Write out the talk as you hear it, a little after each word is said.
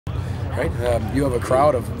right? You have a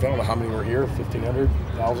crowd of, I don't know how many were here, 1,500,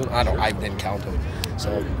 1,000? I didn't count them.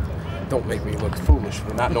 So don't make me look foolish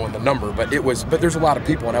for not knowing the number, but there's a lot of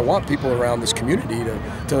people, and I want people around this community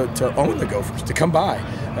to own the Gophers, to come by,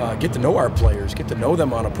 get to know our players, get to know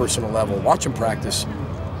them on a personal level, watch them practice,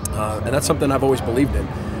 and that's something I've always believed in,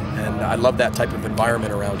 and I love that type of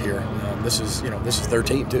environment around here. This is their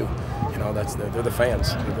team too. They're the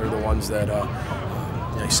fans. They're the ones that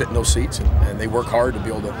they sit in those seats and they work hard to be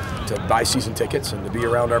able to buy season tickets and to be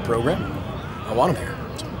around our program. I want them here.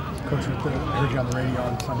 Coach, I heard you on the radio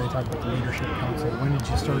on Sunday talk about the Leadership Council. When did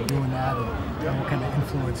you start doing that, and what kind of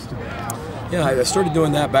influence do they have? Yeah, I started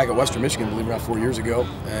doing that back at Western Michigan, believe it or not, 4 years ago.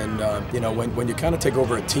 And when you kind of take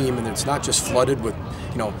over a team and it's not just flooded with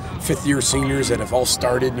fifth-year seniors that have all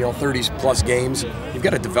started 30+ games, you've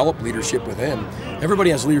got to develop leadership within.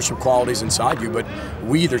 Everybody has leadership qualities inside you, but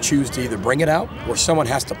we either choose to either bring it out or someone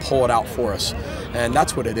has to pull it out for us. And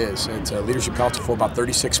that's what it is. It's a leadership council for about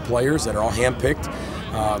 36 players that are all handpicked.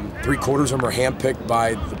 3/4 of them are handpicked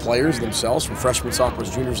by the players themselves, from freshmen,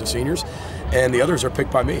 sophomores, juniors, and seniors, and the others are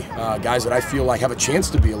picked by me, guys that I feel like have a chance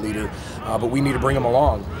to be a leader, but we need to bring them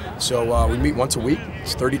along. So we meet once a week.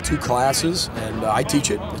 It's 32 classes, and I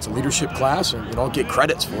teach it. It's a leadership class, and don't get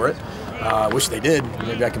credits for it. I wish they did.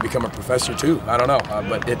 Maybe I could become a professor too. I don't know,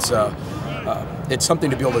 but it's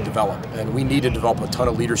something to be able to develop, and we need to develop a ton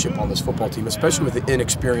of leadership on this football team, especially with the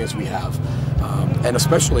inexperience we have, and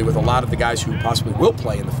especially with a lot of the guys who possibly will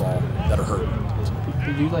play in the fall that are hurt.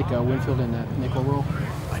 Do you like Winfield in that nickel role?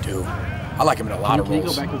 I do. I like him in a lot of roles. Can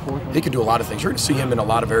he go back and forth? He can do a lot of things. You're going to see him in a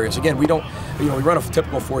lot of areas. Again, we don't, we run a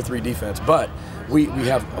typical 4-3 defense, but we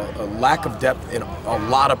have a lack of depth in a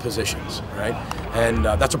lot of positions, right? And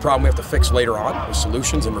that's a problem we have to fix later on with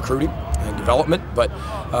solutions and recruiting and development. But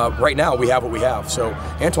right now we have what we have. So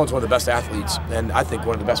Antoine's one of the best athletes, and I think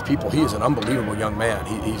one of the best people. He is an unbelievable young man.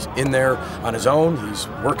 He's in there on his own. He's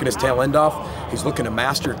working his tail end off. He's looking to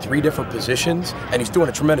master 3 different positions, and he's doing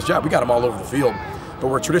a tremendous job. We got him all over the field. But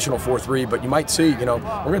we're a traditional 4-3, but you might see, we're going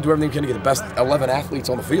to do everything we can to get the best 11 athletes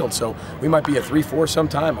on the field. So we might be a 3-4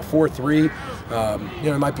 sometime, a 4-3,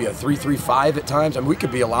 it might be a 3-3-5 at times. I mean, we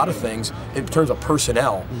could be a lot of things in terms of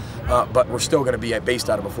personnel, but we're still going to be based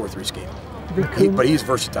out of a 4-3 scheme. But he's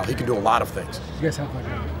versatile. He can do a lot of things. You guys have like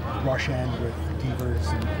a rush end with Gophers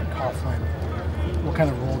and Coughlin. What kind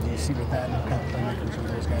of role do you see with that, and what kind of playmakers are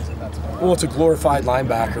those guys at that spot? Well, it's a glorified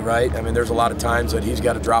linebacker, right? I mean, there's a lot of times that he's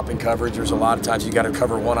got to drop in coverage. There's a lot of times he's got to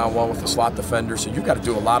cover one-on-one with the slot defender. So you've got to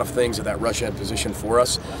do a lot of things at that rush end position for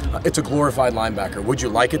us. It's a glorified linebacker. Would you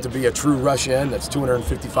like it to be a true rush end that's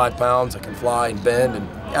 255 pounds, that can fly and bend? And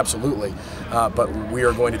absolutely. But we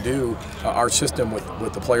are going to do our system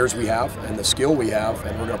with the players we have and the skill we have,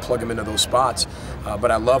 and we're going to plug them into those spots.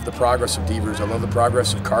 But I love the progress of Devers. I love the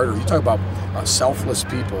progress of Carter. You talk about selfless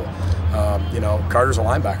people. Carter's a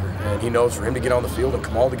linebacker, and he knows for him to get on the field, and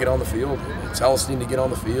Kamal to get on the field, and Celestine to get on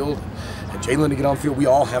the field, and Jalen to get on the field, we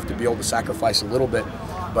all have to be able to sacrifice a little bit,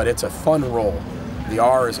 but it's a fun role. The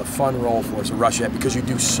R is a fun role for us, a rush end, because you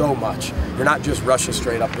do so much. You're not just rushing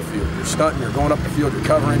straight up the field. You're stunting, you're going up the field, you're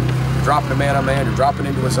covering, you're dropping a man-on-man, you're dropping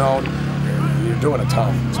into a zone, you're doing a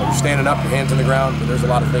ton. So you're standing up, your hands on the ground, but there's a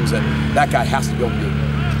lot of things that guy has to be able to do.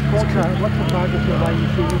 What's the project you'd like to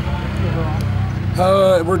see overall?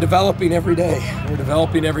 We're developing every day. We're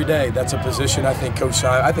developing every day. That's a position I think Coach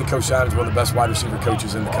Simon is one of the best wide receiver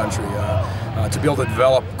coaches in the country. To be able to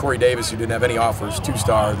develop Corey Davis, who didn't have any offers,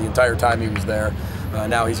 2-star the entire time he was there.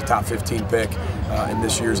 Now he's a top 15 pick in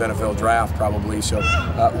this year's NFL draft, probably. So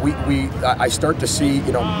I start to see,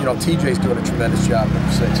 TJ's doing a tremendous job,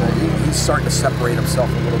 number 6. He's starting to separate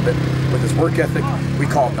himself a little bit with his work ethic. We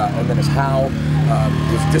call it that, and then his how,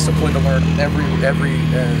 his discipline to learn every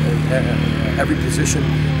position,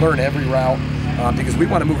 learn every route, because we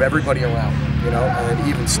want to move everybody around, and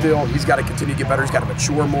even still, he's got to continue to get better. He's got to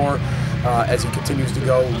mature more as he continues to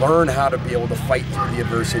go, learn how to be able to fight through the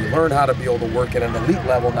adversity, learn how to be able to work at an elite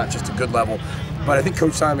level, not just a good level. But I think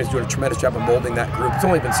Coach Simon is doing a tremendous job of molding that group. It's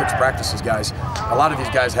only been 6 practices, guys. A lot of these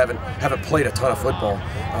guys haven't played a ton of football,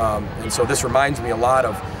 and so this reminds me a lot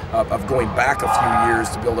of going back a few years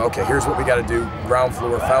to be able to, okay, here's what we got to do: ground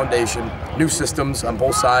floor, foundation, new systems on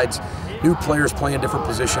both sides, new players playing different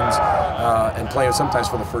positions, and playing sometimes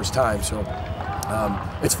for the first time. So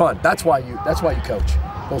it's fun. That's why you coach.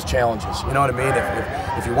 Those challenges, you know what I mean?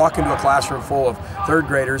 If you walk into a classroom full of 3rd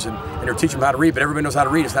graders and you're teaching them how to read, but everybody knows how to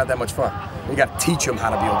read, it's not that much fun. You got to teach them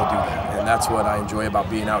how to be able to do that, and that's what I enjoy about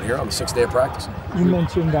being out here on the 6th day of practice. You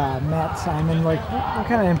mentioned Matt Simon. What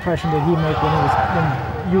kind of impression did he make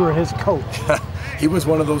when you were his coach? He was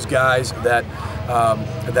one of those guys that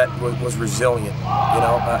was resilient.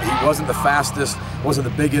 He wasn't the fastest, wasn't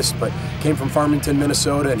the biggest, but came from Farmington,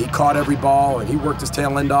 Minnesota, and he caught every ball and he worked his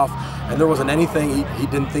tail end off. And there wasn't anything he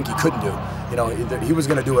didn't think he couldn't do. He was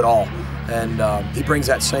going to do it all. And he brings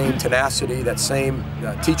that same tenacity, that same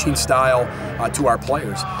teaching style to our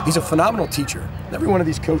players. He's a phenomenal teacher. Every one of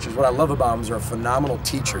these coaches, what I love about them is they're phenomenal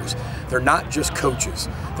teachers. They're not just coaches.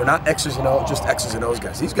 They're not X's and O's, just X's and O's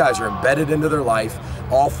guys. These guys are embedded into their life,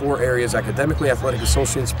 all 4 areas, academically, athletically,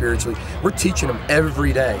 socially, and spiritually. We're teaching them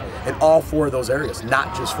every day in all 4 of those areas,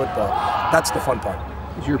 not just football. That's the fun part.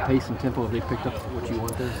 Is your pace and tempo, have they picked up what you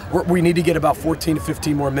want there? We need to get about 14 to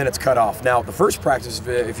 15 more minutes cut off. Now, the first practice,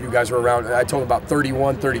 if you guys were around, I told them about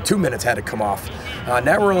 31, 32 minutes had to come off.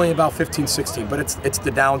 Now we're only about 15, 16, but it's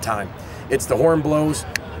the downtime. It's the horn blows,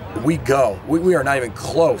 we go. We are not even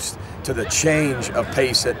close to the change of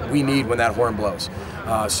pace that we need when that horn blows.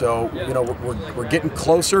 So we're getting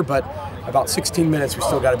closer, but about 16 minutes, we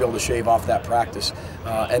still got to be able to shave off that practice.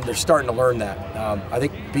 And they're starting to learn that. I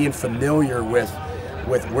think being familiar with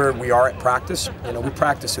where we are at practice. We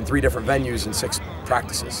practice in 3 different venues in 6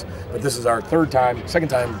 practices, but this is our second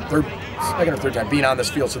or third time being on this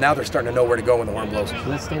field. So now they're starting to know where to go when the horn blows. So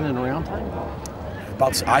that's standing around time?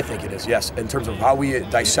 I think it is, yes. In terms of how we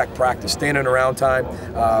dissect practice, standing around time,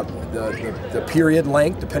 the period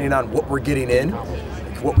length, depending on what we're getting in,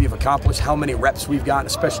 what we've accomplished, how many reps we've gotten,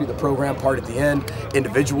 especially the program part at the end,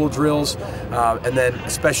 individual drills, and then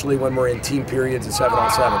especially when we're in team periods and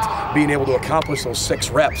 7-on-7s, being able to accomplish those 6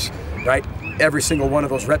 reps, right? Every single one of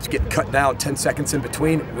those reps get cut down 10 seconds in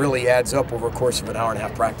between, really adds up over a course of an hour and a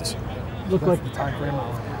half practice. Look like the time frame.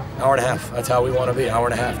 Hour and a half, that's how we want to be, hour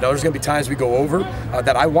and a half. Now there's going to be times we go over,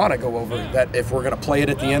 that I want to go over, that if we're going to play it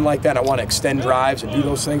at the end like that, I want to extend drives and do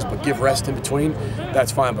those things, but give rest in between,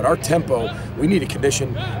 that's fine. But our tempo, we need to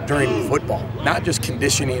condition during football, not just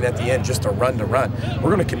conditioning at the end, just a run to run.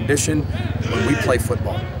 We're going to condition when we play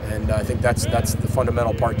football, and I think that's the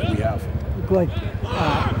fundamental part that we have. Look like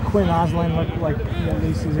Quinn Osline looked like at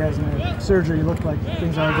least he's having surgery. Looked like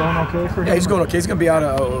things are going okay for him. Yeah, he's going okay. He's going to be out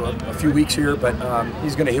a few weeks here, but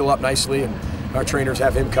he's going to heal up nicely, and our trainers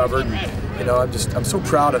have him covered. And, I'm so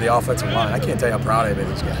proud of the offensive line. I can't tell you how proud I am of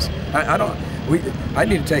these guys. I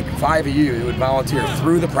need to take 5 of you who would volunteer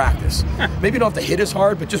through the practice. Maybe you don't have to hit as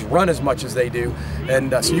hard, but just run as much as they do,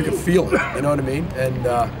 and so you can feel it. You know what I mean? And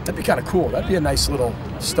that'd be kind of cool. That'd be a nice little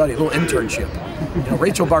study, a little internship.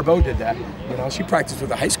 Rachel Barbeau did that. She practiced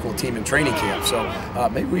with a high school team in training camp. So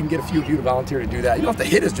maybe we can get a few of you to volunteer to do that. You don't have to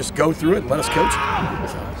hit us; just go through it and let us coach.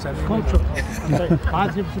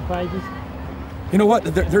 Positive surprises. You know what?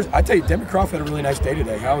 I tell you, Demi Croft had a really nice day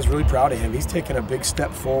today. I was really proud of him. He's taken a big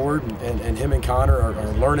step forward, and him and Connor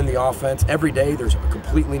are learning the offense. Every day there's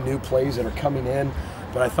completely new plays that are coming in,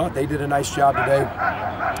 but I thought they did a nice job today.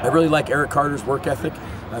 I really like Eric Carter's work ethic.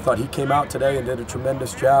 I thought he came out today and did a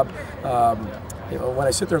tremendous job. When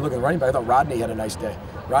I sit there and look at the running back, I thought Rodney had a nice day.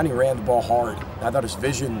 Rodney ran the ball hard. I thought his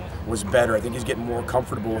vision was better. I think he's getting more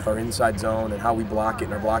comfortable with our inside zone and how we block it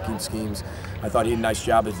and our blocking schemes. I thought he did a nice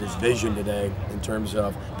job with his vision today in terms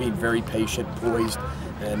of being very patient, poised,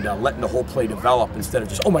 and letting the whole play develop instead of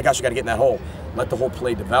just, oh my gosh, you got to get in that hole. Let the whole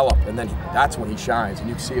play develop, and then that's when he shines. And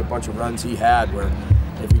you can see a bunch of runs he had where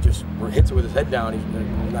if he just hits it with his head down, he's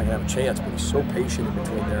not going to have a chance, but he's so patient in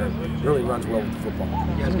between there. Really runs well with the football.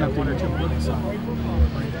 You guys got 1 or 2 minutes.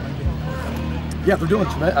 Yeah, they're doing.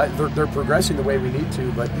 They're progressing the way we need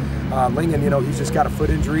to. But Lingen, he's just got a foot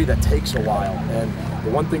injury that takes a while. And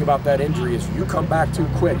the one thing about that injury is, if you come back too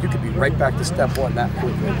quick, you could be right back to step 1 that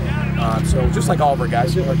quickly. So just like all of our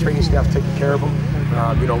guys, our training staff taking care of them.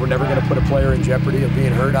 We're never going to put a player in jeopardy of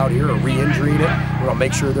being hurt out here or re-injuring it. We're going to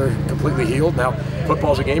make sure they're completely healed. Now,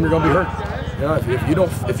 football's a game. You're going to be hurt.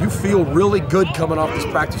 If you feel really good coming off this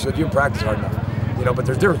practice, you didn't practice hard enough. But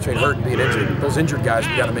there's a difference between hurt and being injured. Those injured guys,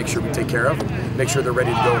 we got to make sure we take care of them, make sure they're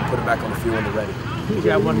ready to go, and put them back on the field when they're ready. You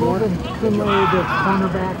got one more? Kunle, the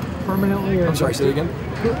cornerback, permanently? I'm sorry, say it again?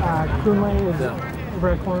 Kunle is over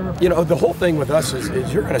at corner? The whole thing with us is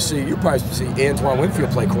you'll probably see Antoine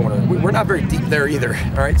Winfield play corner. We're not very deep there either,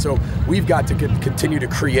 all right? So we've got to continue to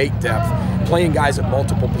create depth, playing guys at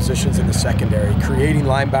multiple positions in the secondary, creating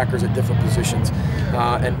linebackers at different positions.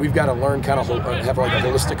 And we've got to learn have like a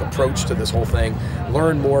holistic approach to this whole thing,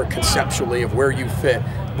 learn more conceptually of where you fit,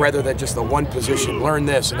 rather than just the one position, learn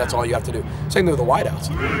this, and that's all you have to do. Same thing with the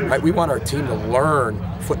wideouts, right? We want our team to learn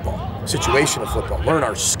football, situational football, learn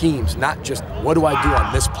our schemes, not just what do I do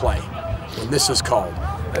on this play when this is called,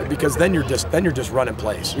 because then you're just running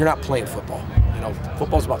plays. You're not playing football.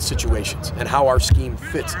 football's about situations and how our scheme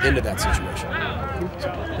fits into that situation.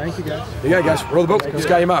 Thank you, guys. Yeah, guys, roll the boat. Just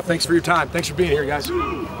got him out. Thanks for your time. Thanks for being here, guys.